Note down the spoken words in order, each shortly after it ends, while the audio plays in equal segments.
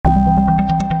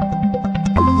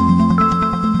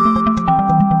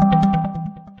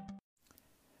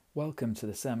Welcome to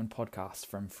the sermon podcast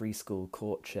from Free School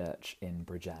Court Church in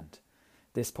Bridgend.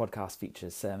 This podcast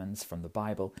features sermons from the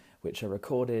Bible which are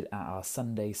recorded at our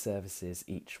Sunday services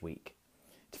each week.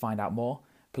 To find out more,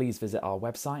 please visit our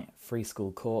website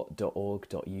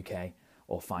freeschoolcourt.org.uk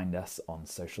or find us on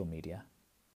social media.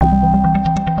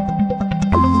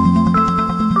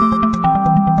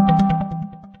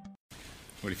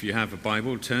 Well, if you have a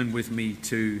Bible, turn with me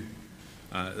to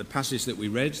the passage that we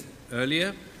read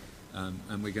earlier.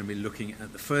 And we're going to be looking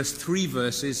at the first three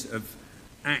verses of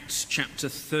Acts chapter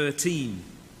 13.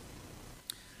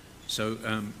 So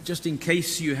just in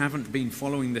case you haven't been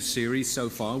following this series so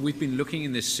far, we've been looking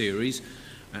in this series,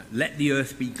 Let the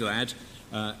Earth Be Glad,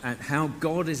 at how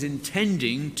God is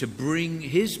intending to bring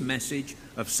his message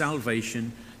of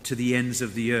salvation to the ends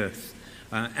of the earth.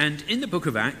 And in the book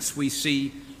of Acts, we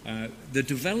see the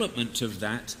development of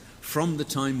that from the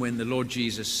time when the Lord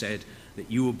Jesus said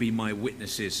that you will be my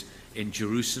witnesses in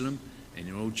Jerusalem, and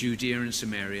in all Judea and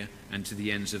Samaria, and to the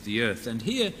ends of the earth. And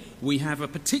here we have a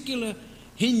particular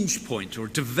hinge point or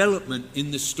development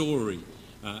in the story,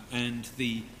 and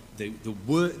the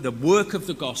work of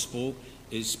the gospel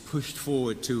is pushed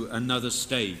forward to another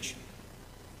stage.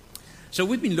 So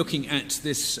we've been looking at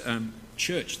this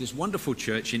church, this wonderful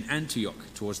church in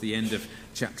Antioch, towards the end of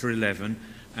chapter 11,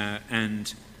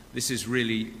 and this is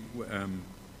really.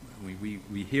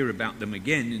 We hear about them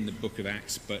again in the book of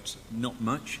Acts, but not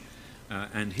much.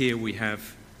 And here we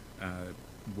have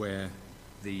where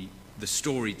the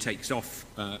story takes off,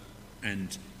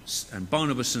 and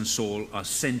Barnabas and Saul are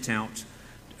sent out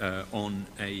on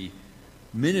a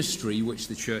ministry which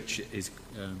the church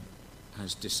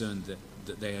has discerned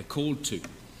that they are called to.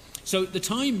 So the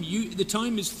time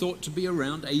is thought to be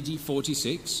around AD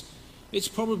 46. It's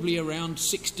probably around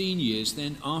 16 years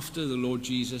then after the Lord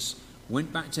Jesus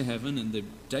went back to heaven, and the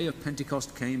day of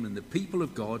Pentecost came, and the people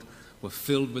of God were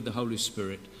filled with the Holy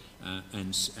Spirit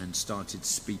and started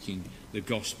speaking the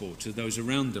gospel to those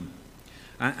around them.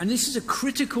 And this is a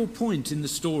critical point in the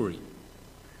story.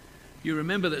 You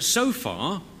remember that so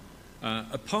far,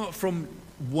 apart from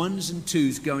ones and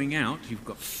twos going out, you've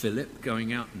got Philip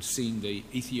going out and seeing the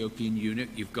Ethiopian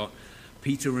eunuch, you've got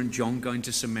Peter and John going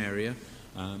to Samaria,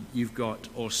 you've got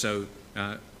also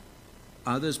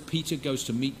others. Peter goes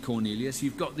to meet Cornelius.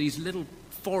 You've got these little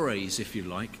forays, if you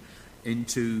like,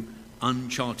 into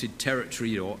uncharted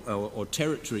territory or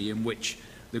territory in which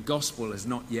the gospel has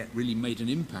not yet really made an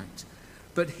impact.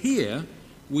 But here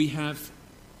we have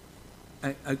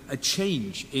a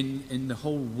change in the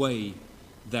whole way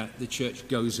that the church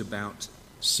goes about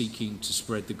seeking to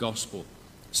spread the gospel.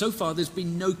 So far there's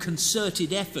been no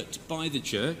concerted effort by the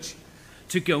church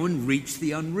to go and reach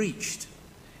the unreached.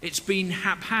 It's been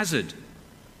haphazard.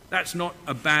 That's not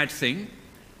a bad thing.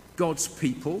 God's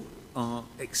people are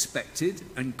expected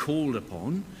and called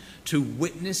upon to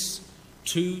witness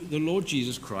to the Lord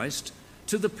Jesus Christ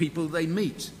to the people they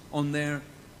meet in their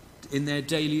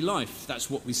daily life. That's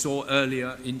what we saw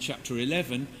earlier in chapter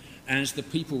 11, as the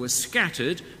people were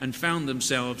scattered and found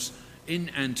themselves in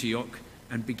Antioch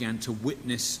and began to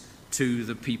witness to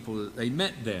the people that they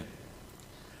met there.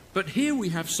 But here we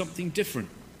have something different.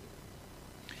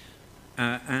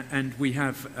 And we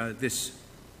have a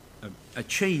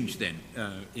change then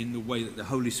in the way that the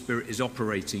Holy Spirit is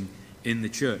operating in the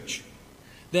church.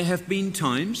 There have been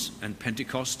times, and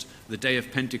Pentecost, the day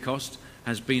of Pentecost,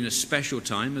 has been a special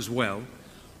time as well,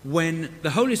 when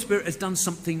the Holy Spirit has done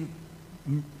something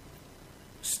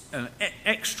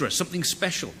extra, something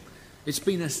special. It's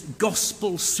been a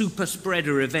gospel super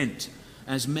spreader event,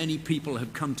 as many people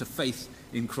have come to faith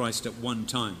in Christ at one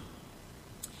time.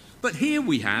 But here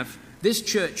we have this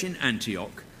church in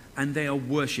Antioch, and they are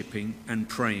worshipping and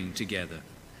praying together.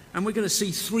 And we're going to see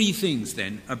three things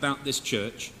then about this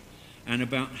church and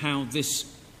about how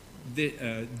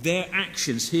their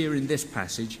actions here in this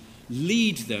passage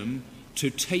lead them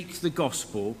to take the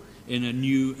gospel in a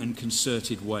new and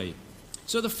concerted way.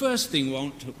 So the first thing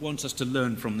I want us to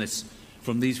learn from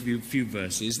these few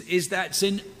verses is that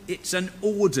it's an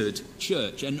ordered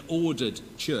church,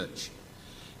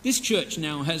 This church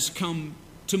now has come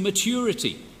to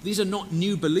maturity. These are not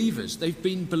new believers. They've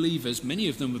been believers. Many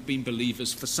of them have been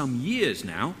believers for some years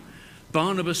now.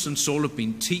 Barnabas and Saul have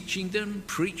been teaching them,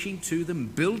 preaching to them,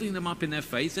 building them up in their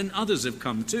faith, and others have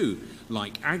come too,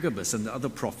 like Agabus and the other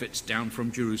prophets down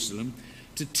from Jerusalem,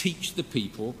 to teach the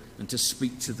people and to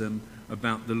speak to them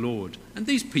about the Lord. And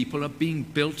these people are being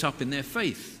built up in their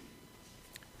faith.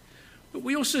 But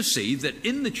we also see that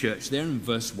in the church there in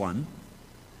verse 1,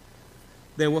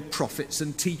 there were prophets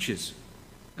and teachers.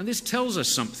 And this tells us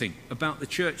something about the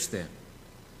church there.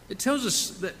 It tells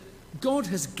us that God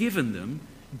has given them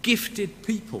gifted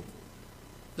people.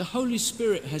 The Holy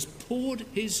Spirit has poured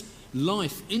his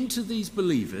life into these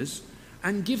believers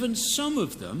and given some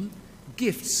of them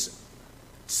gifts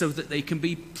so that they can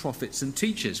be prophets and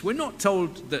teachers. We're not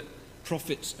told that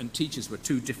prophets and teachers were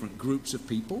two different groups of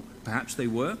people. Perhaps they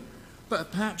were, but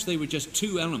perhaps they were just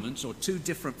two elements or two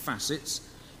different facets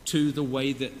to the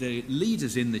way that the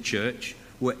leaders in the church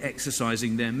were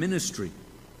exercising their ministry.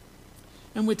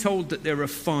 And we're told that there are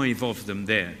 5 of them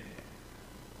there.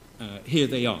 Here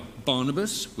they are.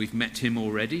 Barnabas, we've met him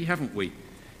already, haven't we?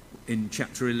 In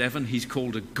chapter 11, he's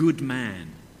called a good man.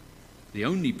 The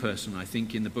only person, I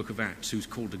think, in the book of Acts who's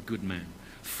called a good man.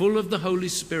 Full of the Holy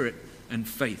Spirit and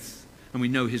faith. And we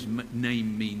know his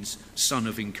name means son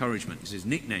of encouragement. It's his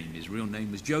nickname. His real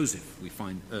name was Joseph, we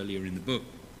find earlier in the book.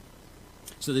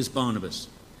 So there's Barnabas.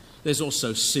 There's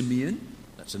also Simeon.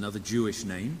 That's another Jewish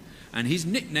name. And he's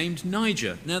nicknamed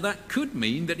Niger. Now that could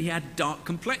mean that he had dark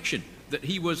complexion. That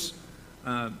he was,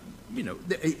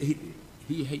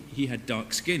 he had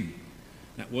dark skin.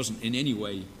 That wasn't in any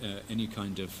way any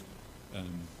kind of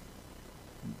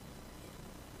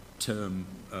term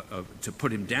to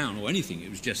put him down or anything. It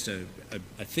was just a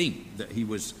thing that he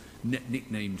was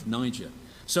nicknamed Niger.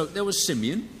 So there was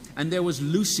Simeon, and there was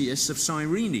Lucius of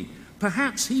Cyrene.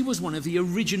 Perhaps he was one of the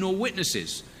original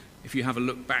witnesses. If you have a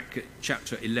look back at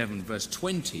chapter 11, verse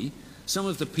 20, some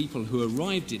of the people who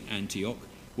arrived in Antioch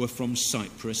were from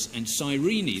Cyprus and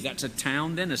Cyrene. That's a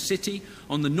town, then a city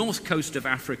on the north coast of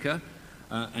Africa.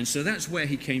 And so that's where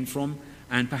he came from.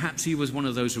 And perhaps he was one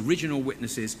of those original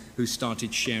witnesses who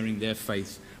started sharing their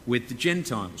faith with the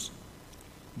Gentiles.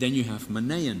 Then you have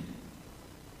Manaen.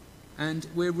 And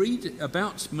we read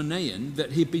about Manaen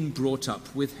that he'd been brought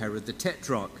up with Herod the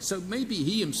Tetrarch. So maybe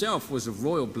he himself was of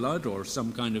royal blood or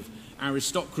some kind of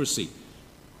aristocracy.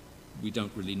 We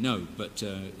don't really know, but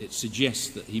it suggests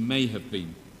that he may have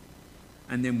been.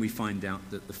 And then we find out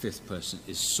that the 5th person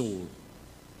is Saul,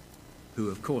 who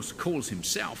of course calls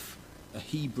himself a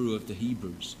Hebrew of the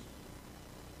Hebrews.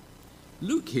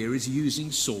 Luke here is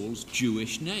using Saul's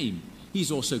Jewish name.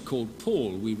 He's also called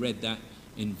Paul. We read that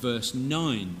in verse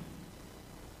 9.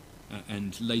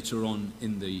 And later on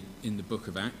in the book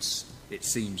of Acts, it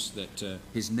seems that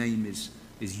his name is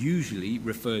usually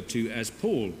referred to as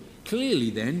Paul. Clearly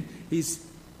then, he's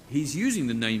using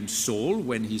the name Saul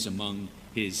when he's among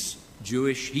his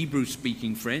Jewish,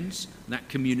 Hebrew-speaking friends, that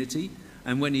community.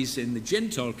 And when he's in the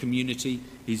Gentile community,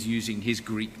 he's using his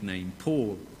Greek name,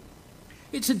 Paul.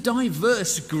 It's a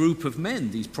diverse group of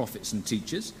men, these prophets and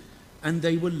teachers, and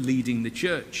they were leading the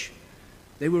church.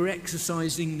 They were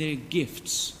exercising their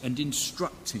gifts and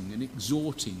instructing and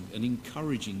exhorting and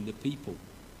encouraging the people.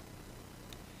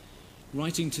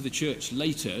 Writing to the church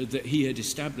later that he had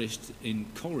established in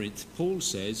Corinth, Paul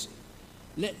says,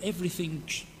 "Let everything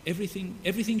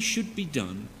should be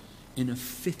done in a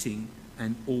fitting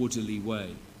and orderly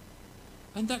way."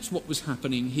 And that's what was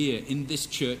happening here in this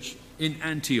church in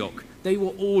Antioch. They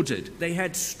were ordered, they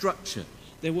had structure.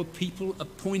 There were people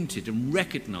appointed and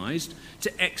recognized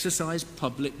to exercise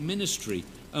public ministry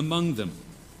among them.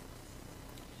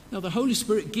 Now, the Holy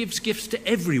Spirit gives gifts to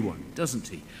everyone, doesn't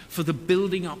he? For the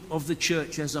building up of the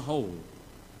church as a whole.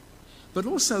 But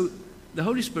also, the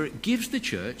Holy Spirit gives the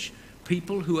church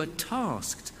people who are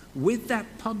tasked with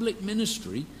that public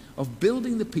ministry of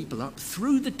building the people up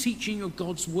through the teaching of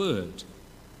God's word.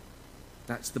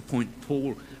 That's the point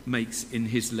Paul makes in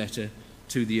his letter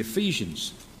to the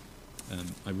Ephesians.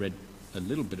 I read a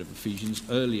little bit of Ephesians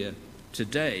earlier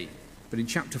today, but in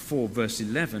chapter 4, verse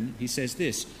 11, he says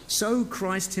this: "So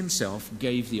Christ himself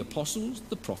gave the apostles,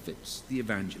 the prophets, the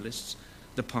evangelists,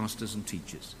 the pastors and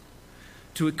teachers,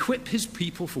 to equip his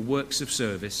people for works of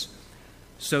service,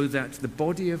 so that the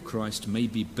body of Christ may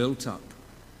be built up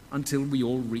until we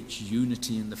all reach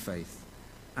unity in the faith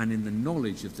and in the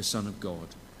knowledge of the Son of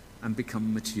God and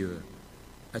become mature,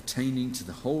 attaining to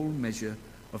the whole measure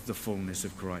of the fullness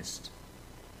of Christ."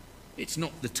 It's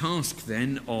not the task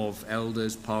then of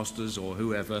elders, pastors or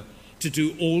whoever to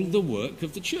do all the work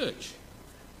of the church.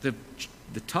 The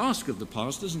task of the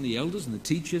pastors and the elders and the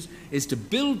teachers is to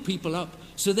build people up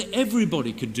so that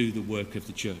everybody can do the work of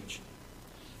the church.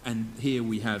 And here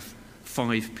we have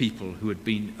 5 people who had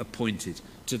been appointed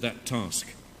to that task.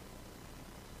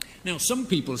 Now, some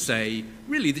people say,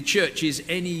 really, the church is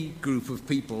any group of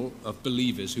people, of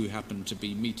believers who happen to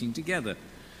be meeting together.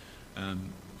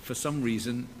 For some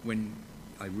reason, when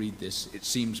I read this, it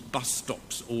seems bus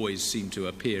stops always seem to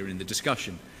appear in the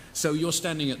discussion. So you're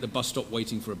standing at the bus stop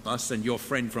waiting for a bus, and your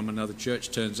friend from another church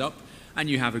turns up,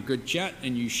 and you have a good chat,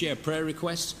 and you share prayer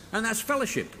requests, and that's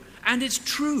fellowship. And it's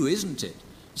true, isn't it?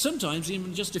 Sometimes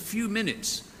even just a few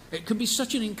minutes It can be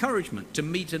such an encouragement to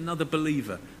meet another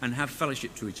believer and have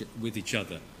fellowship with each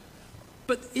other.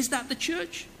 But is that the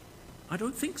church? I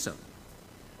don't think so.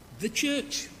 The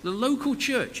church, the local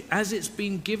church, as it's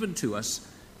been given to us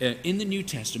in the New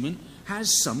Testament,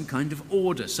 has some kind of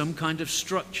order, some kind of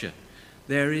structure.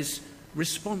 There is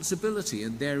responsibility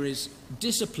and there is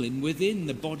discipline within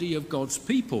the body of God's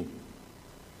people.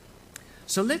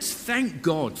 So let's thank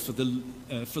God for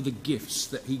the gifts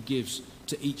that he gives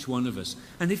to each one of us.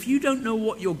 And if you don't know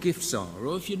what your gifts are,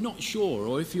 or if you're not sure,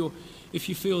 or if you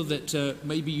feel that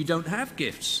maybe you don't have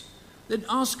gifts, then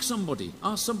ask somebody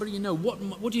you know,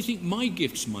 what do you think my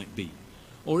gifts might be?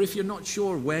 Or if you're not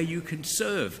sure where you can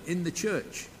serve in the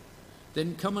church,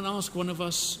 then come and ask one of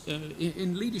us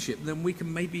in leadership. Then we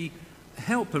can maybe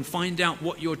help and find out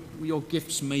what your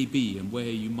gifts may be and where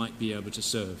you might be able to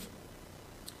serve.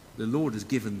 The Lord has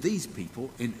given these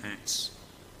people in Acts,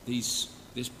 this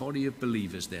body of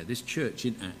believers there, this church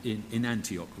in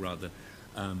Antioch rather,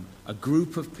 a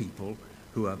group of people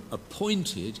who are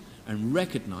appointed and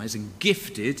recognized and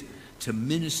gifted to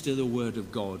minister the word of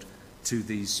God to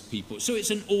these people. So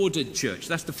it's an ordered church.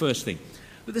 That's the first thing.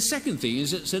 But the second thing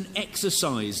is it's an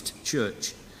exercised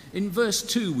church. In verse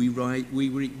 2 we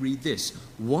read this: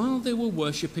 while they were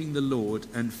worshipping the Lord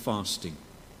and fasting.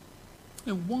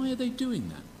 And why are they doing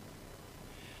that?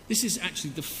 This is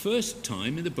actually the first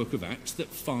time in the book of Acts that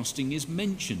fasting is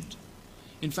mentioned.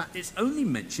 In fact, it's only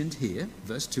mentioned here,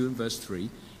 verse 2 and verse 3,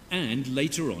 and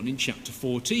later on in chapter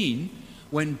 14,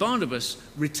 when Barnabas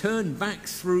returned back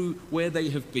through where they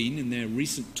have been in their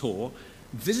recent tour,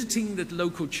 visiting the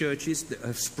local churches that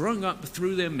have sprung up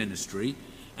through their ministry,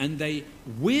 and they,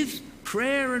 with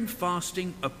prayer and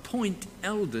fasting, appoint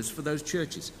elders for those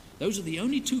churches. Those are the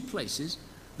only two places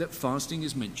that fasting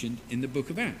is mentioned in the book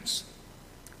of Acts.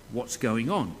 What's going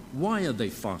on? Why are they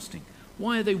fasting?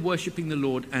 Why are they worshipping the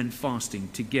Lord and fasting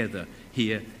together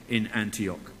here in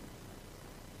Antioch?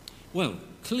 Well,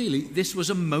 clearly this was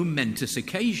a momentous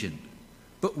occasion.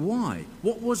 But why?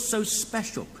 What was so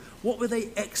special? What were they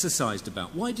exercised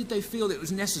about? Why did they feel it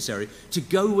was necessary to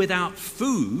go without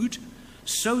food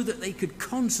so that they could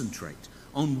concentrate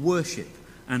on worship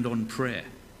and on prayer?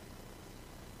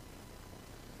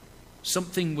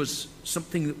 Something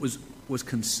that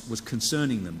was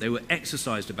concerning them. They were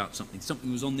exercised about something.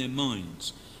 Something was on their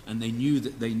minds, and they knew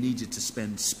that they needed to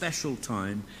spend special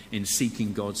time in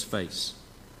seeking God's face.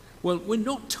 Well, we're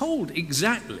not told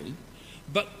exactly,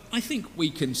 but I think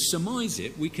we can surmise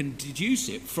it, we can deduce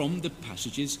it from the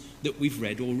passages that we've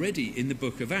read already in the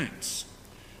book of Acts.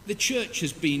 The church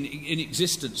has been in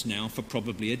existence now for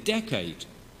probably a decade.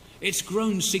 It's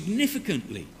grown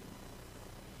significantly.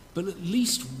 But at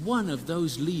least one of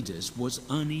those leaders was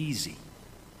uneasy.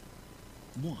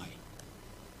 Why?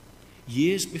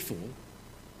 Years before,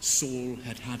 Saul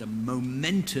had had a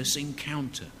momentous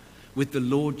encounter with the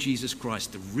Lord Jesus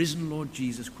Christ, the risen Lord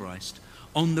Jesus Christ,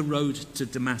 on the road to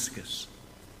Damascus.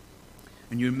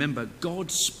 And you remember, God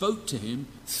spoke to him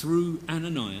through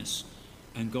Ananias,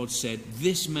 and God said,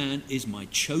 "This man is my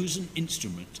chosen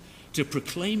instrument to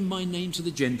proclaim my name to the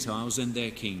Gentiles and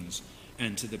their kings,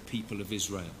 and to the people of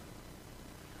Israel."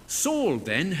 Saul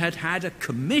then had had a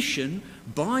commission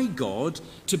by God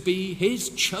to be his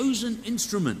chosen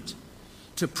instrument,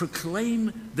 to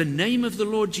proclaim the name of the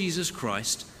Lord Jesus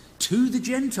Christ to the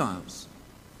Gentiles.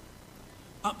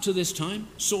 Up to this time,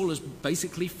 Saul has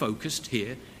basically focused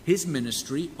here his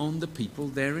ministry on the people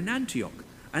there in Antioch.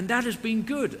 And that has been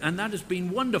good, and that has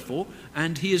been wonderful,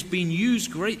 and he has been used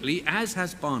greatly, as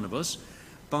has Barnabas,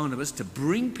 to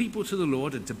bring people to the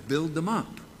Lord and to build them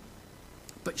up.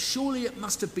 But surely it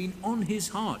must have been on his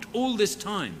heart all this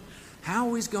time.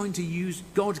 How is God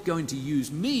going to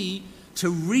use me to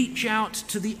reach out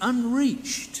to the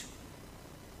unreached?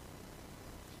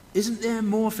 Isn't there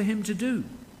more for him to do?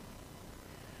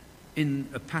 In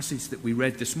a passage that we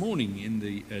read this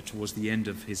morning towards the end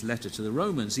of his letter to the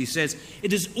Romans, he says,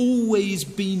 "It has always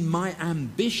been my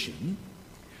ambition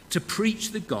to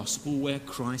preach the gospel where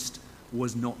Christ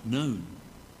was not known."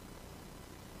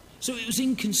 So it was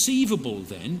inconceivable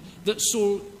then that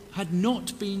Saul had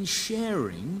not been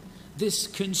sharing this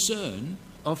concern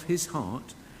of his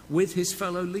heart with his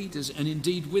fellow leaders and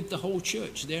indeed with the whole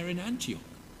church there in Antioch.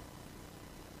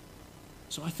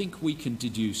 So I think we can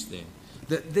deduce there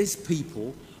that these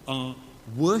people are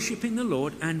worshipping the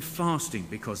Lord and fasting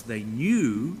because they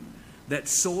knew that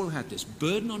Saul had this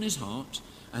burden on his heart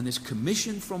and this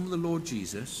commission from the Lord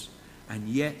Jesus, and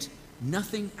yet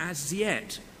nothing as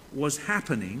yet was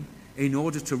happening in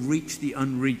order to reach the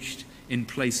unreached in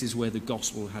places where the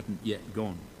gospel hadn't yet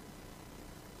gone.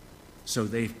 So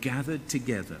they've gathered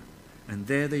together, and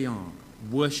there they are,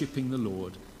 worshipping the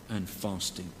Lord and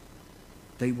fasting.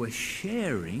 They were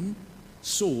sharing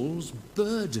Saul's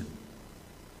burden.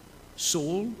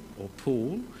 Saul, or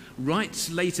Paul, writes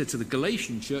later to the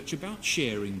Galatian church about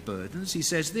sharing burdens. He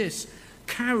says this,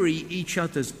 carry each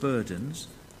other's burdens,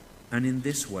 and in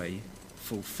this way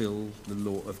fulfill the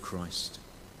law of Christ.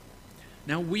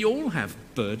 Now, we all have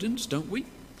burdens, don't we?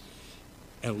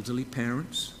 Elderly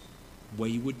parents,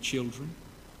 wayward children,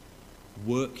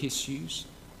 work issues,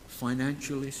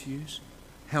 financial issues,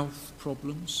 health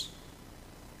problems.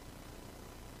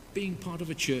 Being part of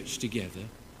a church together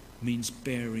means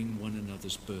bearing one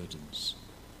another's burdens.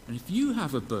 And if you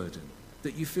have a burden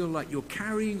that you feel like you're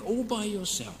carrying all by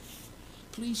yourself,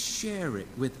 please share it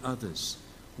with others.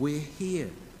 We're here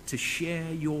to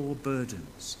share your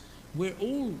burdens. We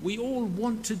all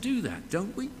want to do that,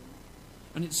 don't we?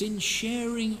 And it's in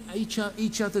sharing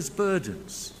each other's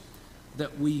burdens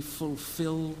that we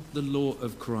fulfill the law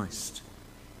of Christ.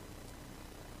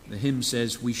 The hymn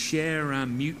says, we share our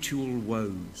mutual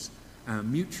woes, our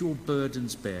mutual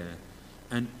burdens bear,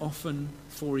 and often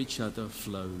for each other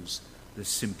flows the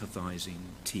sympathizing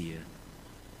tear.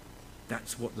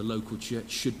 That's what the local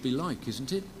church should be like,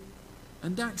 isn't it?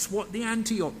 And that's what the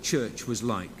Antioch church was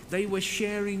like. They were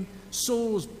sharing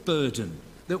Saul's burden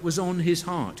that was on his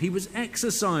heart. He was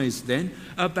exercised then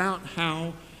about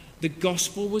how the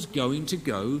gospel was going to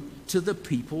go to the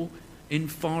people in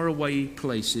faraway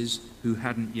places who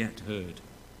hadn't yet heard.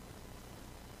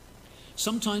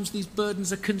 Sometimes these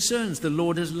burdens are concerns the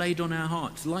Lord has laid on our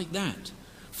hearts, like that,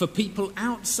 for people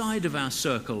outside of our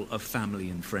circle of family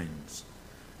and friends.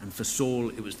 And for Saul,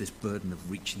 it was this burden of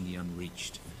reaching the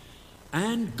unreached.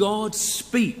 And God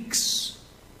speaks.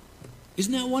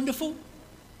 Isn't that wonderful?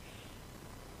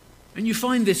 And you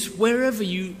find this wherever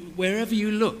you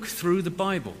look through the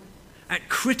Bible. At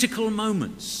critical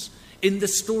moments in the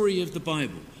story of the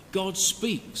Bible, God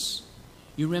speaks.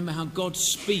 You remember how God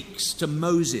speaks to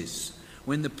Moses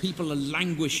when the people are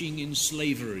languishing in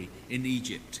slavery in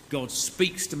Egypt. God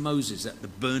speaks to Moses at the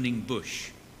burning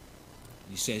bush.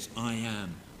 He says, I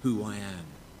am who I am.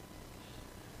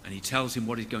 And he tells him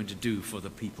what he's going to do for the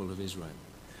people of Israel.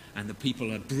 And the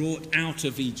people are brought out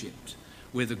of Egypt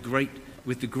with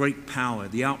the great power,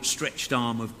 the outstretched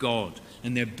arm of God.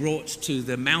 And they're brought to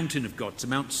the mountain of God, to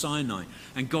Mount Sinai.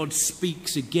 And God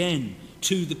speaks again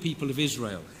to the people of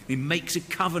Israel. He makes a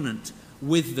covenant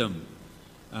with them.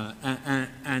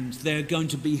 And they're going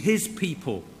to be his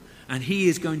people. And he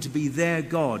is going to be their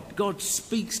God. God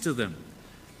speaks to them.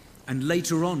 And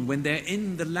later on, when they're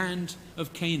in the land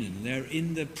of Canaan, they're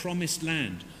in the promised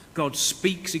land, God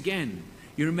speaks again.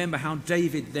 You remember how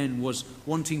David then was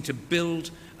wanting to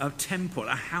build a temple,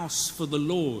 a house for the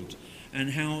Lord,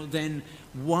 and how then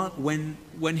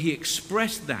when he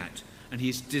expressed that and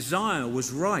his desire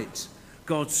was right,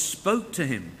 God spoke to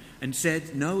him and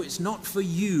said, no, it's not for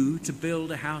you to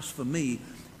build a house for me,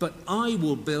 but I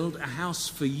will build a house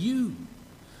for you.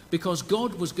 Because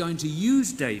God was going to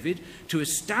use David to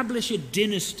establish a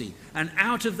dynasty. And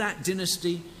out of that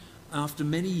dynasty, after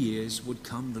many years, would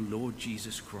come the Lord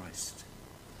Jesus Christ.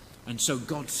 And so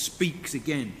God speaks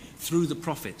again through the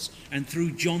prophets and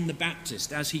through John the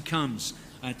Baptist as he comes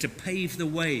to pave the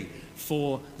way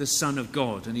for the Son of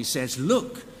God. And he says,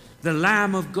 look, the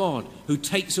Lamb of God who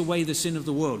takes away the sin of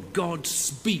the world. God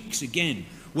speaks again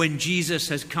when Jesus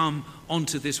has come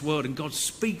onto this world. And God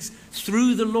speaks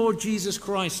through the Lord Jesus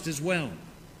Christ as well.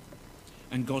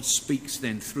 And God speaks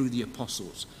then through the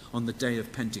apostles on the day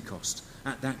of Pentecost,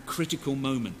 at that critical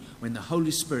moment when the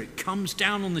Holy Spirit comes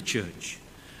down on the church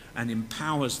and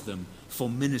empowers them for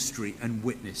ministry and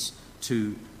witness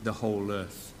to the whole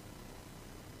earth.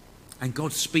 And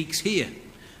God speaks here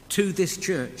to this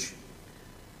church.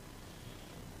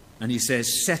 And he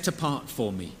says, set apart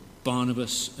for me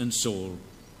Barnabas and Saul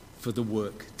for the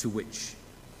work to which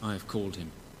I have called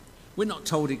him. We're not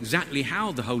told exactly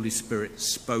how the Holy Spirit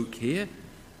spoke here.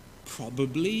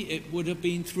 Probably it would have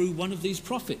been through one of these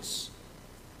prophets.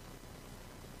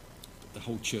 But the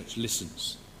whole church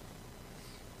listens.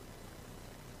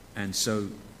 And so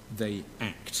they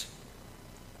act.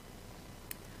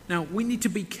 Now, we need to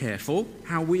be careful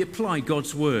how we apply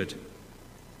God's word.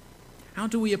 How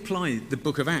do we apply the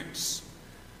book of Acts?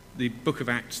 The book of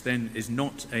Acts then is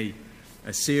not a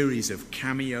series of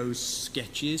cameo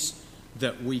sketches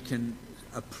that we can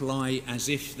apply as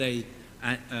if they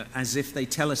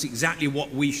tell us exactly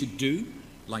what we should do,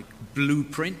 like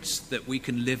blueprints that we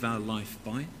can live our life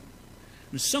by.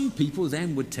 And some people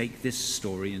then would take this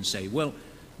story and say, well,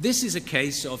 this is a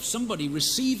case of somebody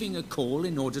receiving a call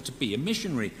in order to be a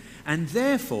missionary. And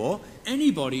therefore,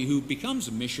 anybody who becomes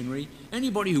a missionary,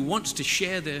 anybody who wants to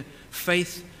share their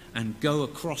faith and go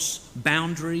across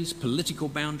boundaries, political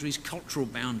boundaries, cultural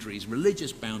boundaries,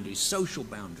 religious boundaries, social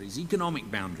boundaries, economic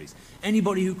boundaries.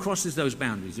 Anybody who crosses those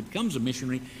boundaries, who becomes a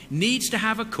missionary, needs to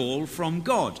have a call from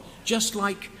God, just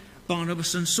like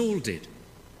Barnabas and Saul did.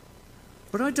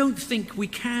 But I don't think we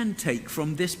can take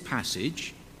from this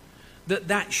passage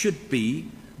that should be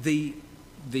the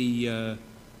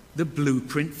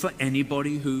blueprint for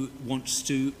anybody who wants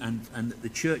to, and that the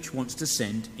church wants to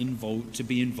to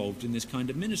be involved in this kind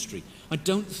of ministry. I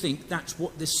don't think that's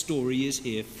what this story is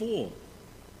here for.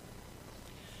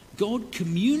 God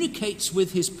communicates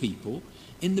with his people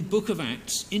in the book of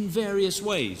Acts in various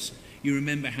ways. You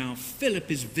remember how Philip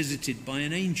is visited by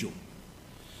an angel,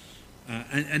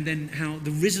 and then how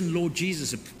the risen Lord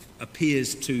Jesus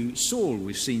appears to Saul.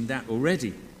 We've seen that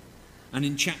already. And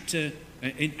in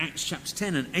Acts chapter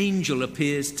 10, an angel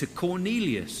appears to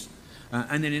Cornelius.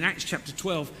 And then in Acts chapter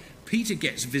 12, Peter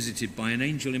gets visited by an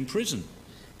angel in prison.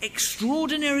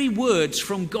 Extraordinary words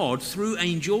from God through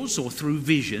angels or through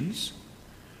visions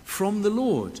from the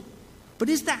Lord. But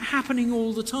is that happening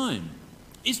all the time?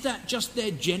 Is that just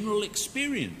their general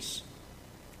experience?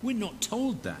 We're not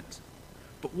told that.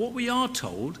 But what we are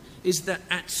told is that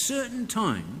at certain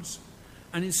times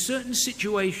and in certain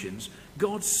situations,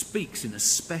 God speaks in a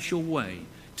special way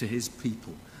to his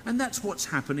people. And that's what's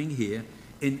happening here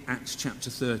in Acts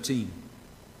chapter 13.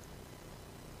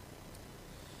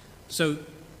 So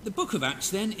the book of Acts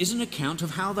then is an account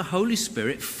of how the Holy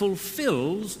Spirit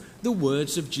fulfills the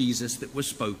words of Jesus that were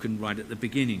spoken right at the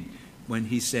beginning, when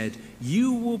he said,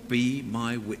 "You will be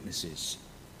my witnesses."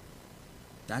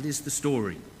 That is the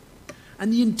story.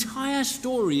 And the entire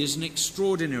story is an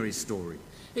extraordinary story.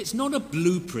 It's not a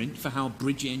blueprint for how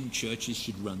Bridge End churches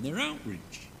should run their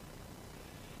outreach.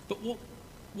 But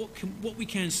what we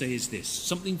can say is this: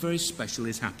 something very special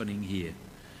is happening here,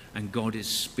 and God is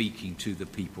speaking to the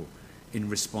people in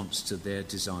response to their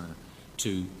desire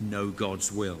to know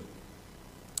God's will.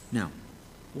 Now,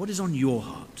 what is on your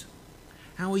heart?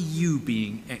 How are you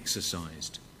being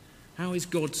exercised? How is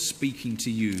God speaking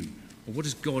to you? Or what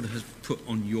has God put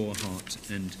on your heart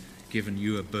and given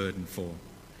you a burden for?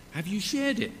 Have you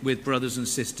shared it with brothers and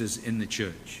sisters in the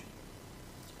church?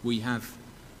 We have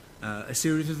a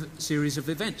series of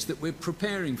events that we're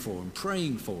preparing for and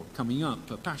praying for coming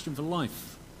up, a Passion for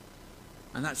Life.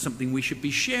 And that's something we should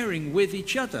be sharing with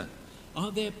each other.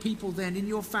 Are there people then in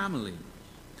your family,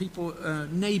 people,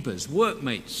 neighbours,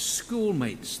 workmates,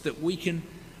 schoolmates that we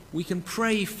can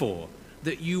pray for,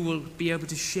 that you will be able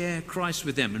to share Christ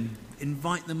with them and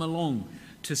invite them along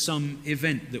to some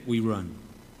event that we run?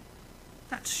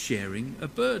 That's sharing a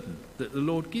burden that the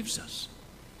Lord gives us.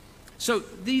 So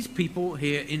these people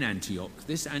here in Antioch,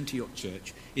 this Antioch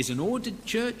church, is an ordered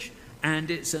church and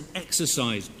it's an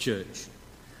exercised church.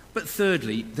 But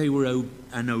thirdly, they were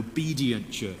an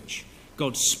obedient church.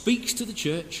 God speaks to the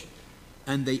church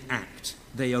and they act,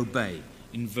 they obey.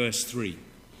 In verse 3,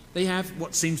 they have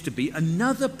what seems to be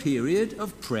another period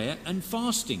of prayer and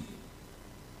fasting.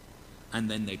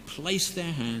 And then they place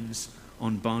their hands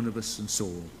on Barnabas and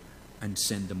Saul and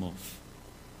send them off.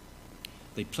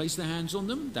 They place their hands on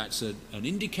them. That's an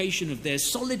indication of their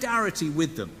solidarity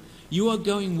with them. You are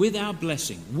going with our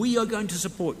blessing. We are going to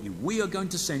support you. We are going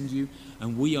to send you,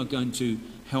 and we are going to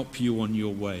help you on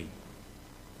your way.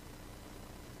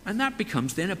 And that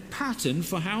becomes then a pattern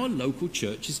for how a local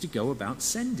church is to go about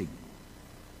sending.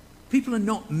 People are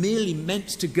not merely meant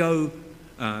to go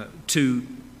to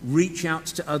reach out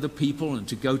to other people and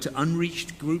to go to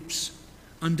unreached groups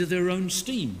under their own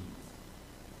steam.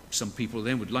 Some people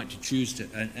then would like to choose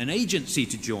an agency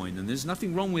to join, and there's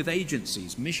nothing wrong with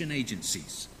agencies, mission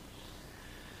agencies.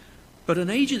 But an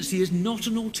agency is not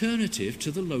an alternative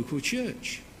to the local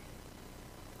church.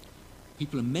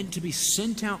 People are meant to be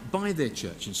sent out by their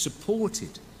church and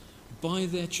supported by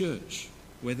their church,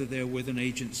 whether they're with an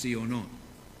agency or not.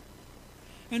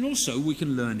 And also we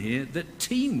can learn here that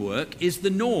teamwork is the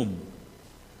norm.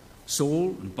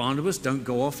 Saul and Barnabas don't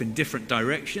go off in different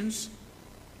directions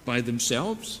by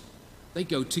themselves. They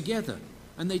go together,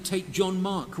 and they take John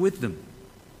Mark with them.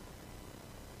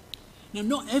 Now,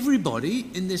 not everybody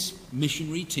in this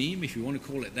missionary team, if you want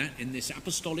to call it that, in this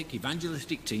apostolic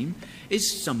evangelistic team,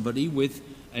 is somebody with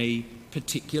a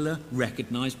particular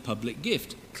recognized public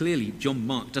gift. Clearly, John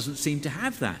Mark doesn't seem to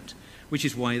have that, which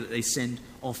is why they send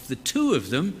off the two of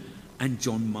them, and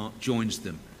John Mark joins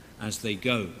them as they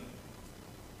go.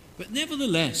 But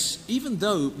nevertheless, even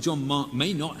though John Mark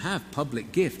may not have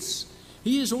public gifts,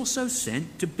 he is also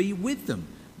sent to be with them.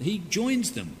 He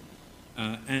joins them,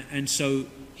 and so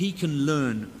he can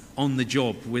learn on the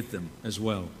job with them as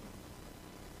well.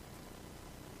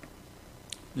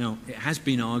 Now, it has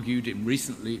been argued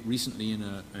recently in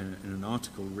an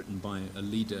article written by a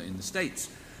leader in the States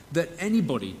that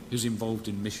anybody who's involved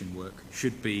in mission work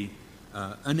should be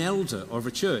an elder of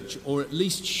a church, or at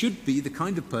least should be the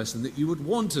kind of person that you would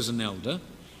want as an elder,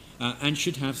 and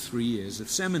should have 3 years of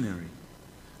seminary.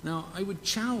 Now, I would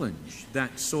challenge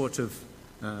that sort of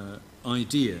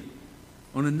idea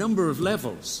on a number of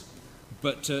levels,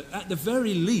 but at the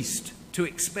very least, to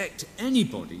expect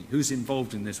anybody who's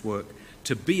involved in this work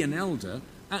to be an elder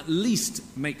at least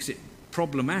makes it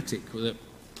problematic that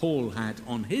Paul had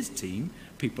on his team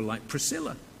people like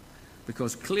Priscilla,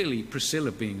 because clearly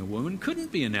Priscilla, being a woman,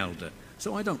 couldn't be an elder.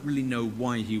 So I don't really know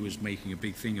why he was making a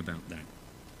big thing about that.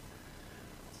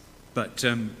 But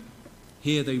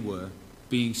here they were,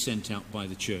 being sent out by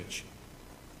the church.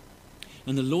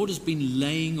 And the Lord has been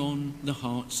laying on the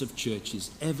hearts of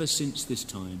churches ever since this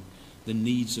time the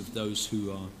needs of those who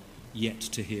are yet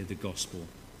to hear the gospel.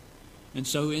 And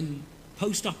so in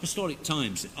post-apostolic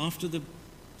times, after the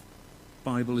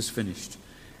Bible is finished,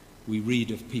 we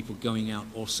read of people going out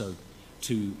also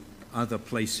to other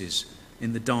places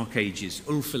in the Dark Ages,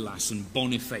 Ulfilas and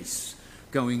Boniface,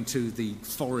 going to the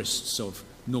forests of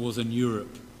northern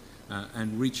Europe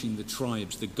and reaching the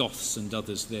tribes, the Goths and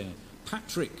others there.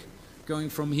 Patrick going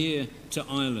from here to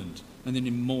Ireland, and then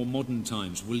in more modern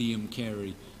times, William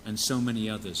Carey and so many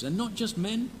others. And not just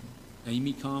men,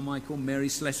 Amy Carmichael, Mary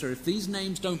Slessor. If these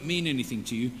names don't mean anything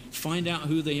to you, find out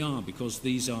who they are, because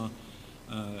these are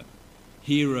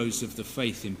heroes of the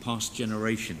faith in past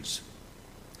generations.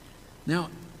 Now,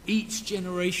 each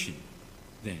generation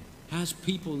then has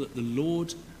people that the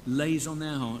Lord lays on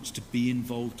their hearts to be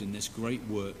involved in this great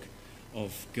work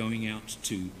of going out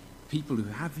to people who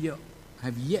have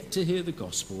yet to hear the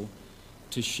gospel,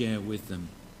 to share with them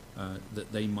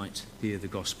that they might hear the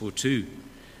gospel too.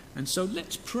 And so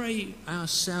let's pray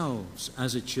ourselves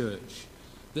as a church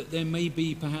that there may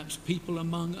be perhaps people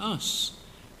among us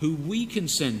who we can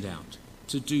send out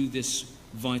to do this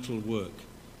vital work,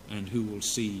 and who will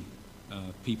see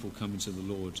people coming to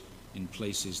the Lord in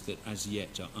places that as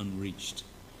yet are unreached.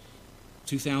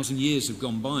 2,000 years have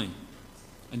gone by,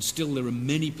 and still there are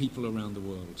many people around the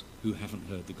world who haven't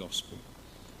heard the gospel.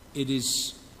 It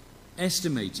is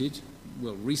estimated,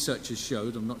 well, research has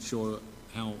showed, I'm not sure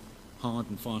how hard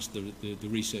and fast the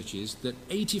research is, that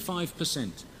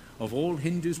 85% of all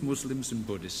Hindus, Muslims and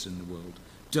Buddhists in the world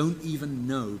don't even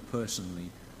know personally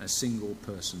a single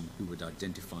person who would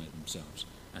identify themselves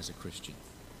as a Christian.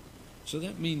 So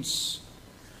that means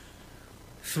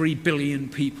 3 billion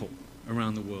people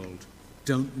around the world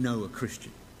don't know a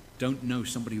Christian, don't know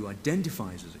somebody who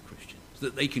identifies as a Christian, so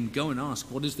that they can go and ask,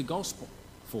 what is the gospel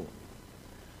for?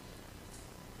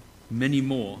 Many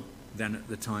more than at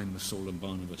the time of Saul and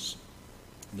Barnabas.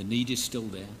 The need is still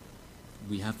there.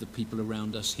 We have the people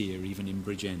around us here, even in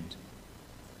Bridgend.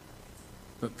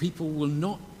 But people will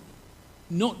not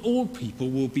all people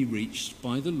will be reached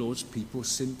by the Lord's people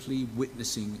simply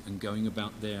witnessing and going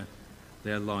about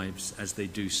their lives as they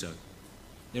do so.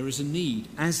 There is a need,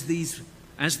 as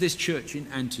this church in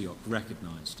Antioch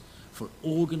recognized, for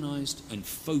organized and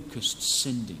focused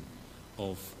sending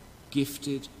of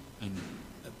gifted and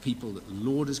people that the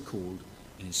Lord has called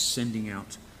and is sending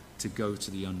out to go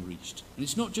to the unreached. And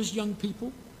it's not just young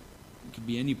people, it could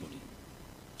be anybody.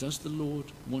 Does the Lord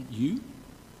want you?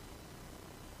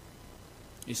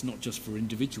 It's not just for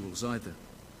individuals either,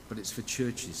 but it's for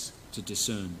churches to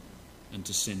discern and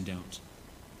to send out.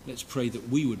 Let's pray that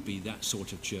we would be that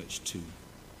sort of church too.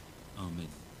 Amen.